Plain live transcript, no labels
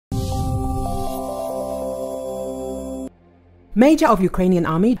Major of Ukrainian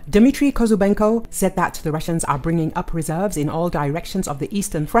Army Dmitry Kozhubenko said that the Russians are bringing up reserves in all directions of the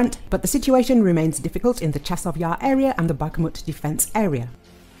eastern front, but the situation remains difficult in the Chasov Yar area and the Bakhmut defense area.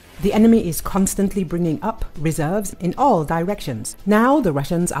 The enemy is constantly bringing up reserves in all directions. Now the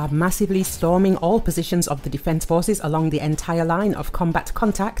Russians are massively storming all positions of the defense forces along the entire line of combat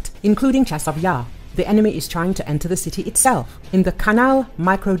contact, including Chasov Yar. The enemy is trying to enter the city itself. In the Kanal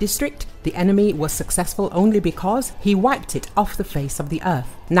microdistrict, the enemy was successful only because he wiped it off the face of the earth.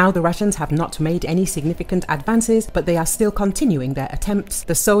 Now the Russians have not made any significant advances, but they are still continuing their attempts,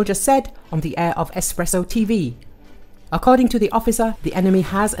 the soldier said on the air of Espresso TV. According to the officer, the enemy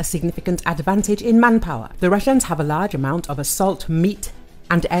has a significant advantage in manpower. The Russians have a large amount of assault meat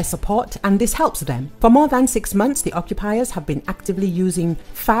and air support, and this helps them. For more than 6 months, the occupiers have been actively using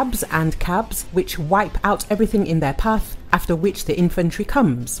FABs and cabs, which wipe out everything in their path, after which the infantry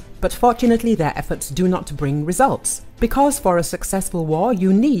comes. But fortunately, their efforts do not bring results. Because for a successful war,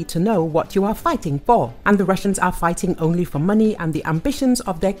 you need to know what you are fighting for, and the Russians are fighting only for money and the ambitions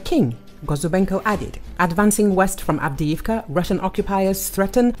of their king, Kozhubenko added. Advancing west from Avdiivka, Russian occupiers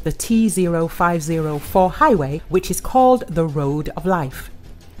threaten the T0504 highway, which is called the Road of Life.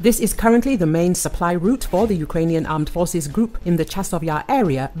 This is currently the main supply route for the Ukrainian Armed Forces group in the Chasov Yar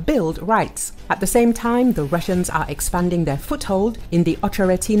area, Build writes. At the same time, the Russians are expanding their foothold in the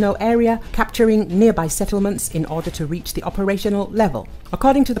Ocheretino area, capturing nearby settlements in order to reach the operational level.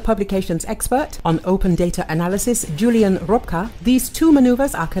 According to the publication's expert on open data analysis, Julian Robka, these two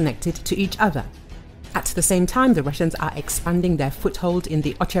maneuvers are connected to each other. At the same time, the Russians are expanding their foothold in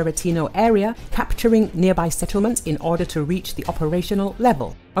the Ocheretino area, capturing nearby settlements in order to reach the operational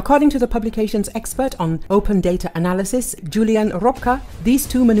level. According to the publication's expert on open data analysis, Julian Robka, these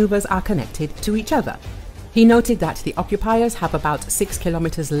two maneuvers are connected to each other. He noted that the occupiers have about 6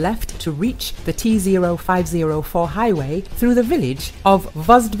 kilometers left to reach the T0504 highway through the village of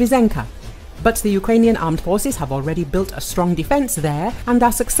Vozdvizenka. But the Ukrainian armed forces have already built a strong defense there and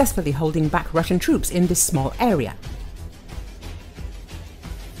are successfully holding back Russian troops in this small area.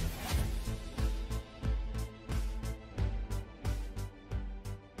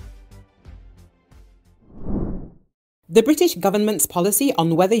 The British government's policy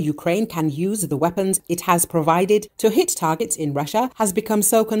on whether Ukraine can use the weapons it has provided to hit targets in Russia has become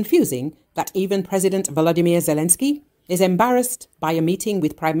so confusing that even President Volodymyr Zelenski is embarrassed by a meeting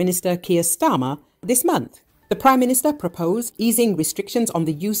with Prime Minister Keir Starmer this month. The Prime Minister proposed easing restrictions on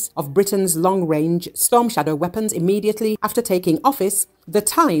the use of Britain's long-range Storm Shadow weapons immediately after taking office, The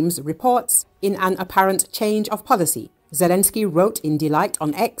Times reports, in an apparent change of policy. Zelensky wrote in delight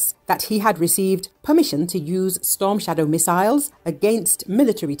on X that he had received permission to use Storm Shadow missiles against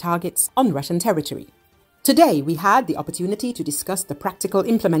military targets on Russian territory. Today, we had the opportunity to discuss the practical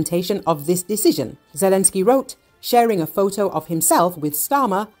implementation of this decision, Zelensky wrote, sharing a photo of himself with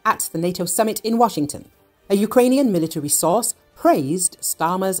Starmer at the NATO summit in Washington. A Ukrainian military source praised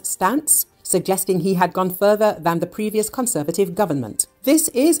Starmer's stance, suggesting he had gone further than the previous conservative government. This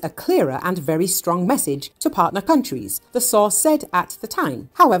is a clearer and very strong message to partner countries, the source said at the time.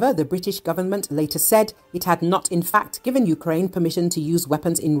 However, the British government later said it had not in fact given Ukraine permission to use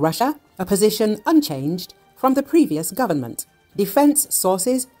weapons in Russia, a position unchanged from the previous government. Defense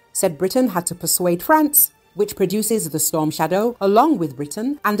sources said Britain had to persuade France, which produces the Storm Shadow, along with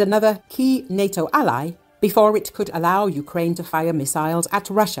Britain and another key NATO ally, before it could allow Ukraine to fire missiles at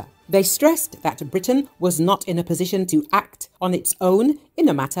Russia. They stressed that Britain was not in a position to act on its own in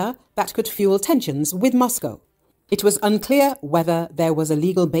a matter that could fuel tensions with Moscow. It was unclear whether there was a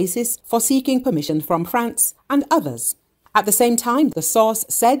legal basis for seeking permission from France and others. At the same time, the source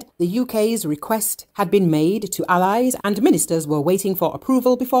said the UK's request had been made to allies and ministers were waiting for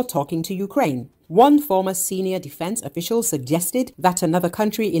approval before talking to Ukraine. One former senior defense official suggested that another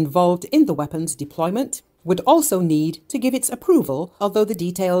country involved in the weapons deployment would also need to give its approval, although the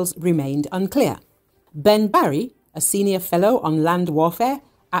details remained unclear. Ben Barry, a senior fellow on land warfare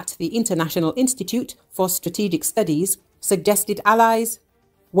at the International Institute for Strategic Studies, suggested allies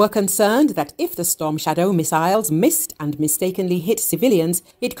were concerned that if the Storm Shadow missiles missed and mistakenly hit civilians,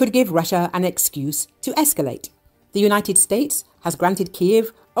 it could give Russia an excuse to escalate. The United States has granted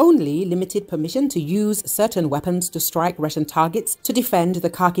Kiev only limited permission to use certain weapons to strike Russian targets to defend the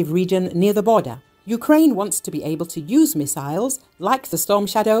Kharkiv region near the border. Ukraine wants to be able to use missiles, like the Storm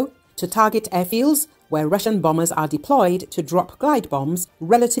Shadow, to target airfields where Russian bombers are deployed to drop glide bombs,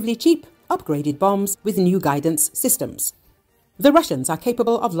 relatively cheap, upgraded bombs with new guidance systems. The Russians are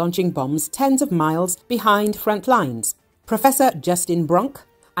capable of launching bombs tens of miles behind front lines. Professor Justin Bronk,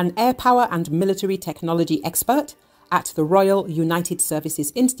 an air power and military technology expert at the Royal United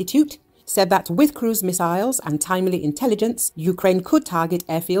Services Institute, said that with cruise missiles and timely intelligence, Ukraine could target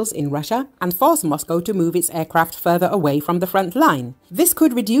airfields in Russia and force Moscow to move its aircraft further away from the front line. This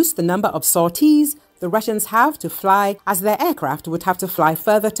could reduce the number of sorties the Russians have to fly, as their aircraft would have to fly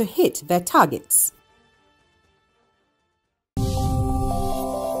further to hit their targets.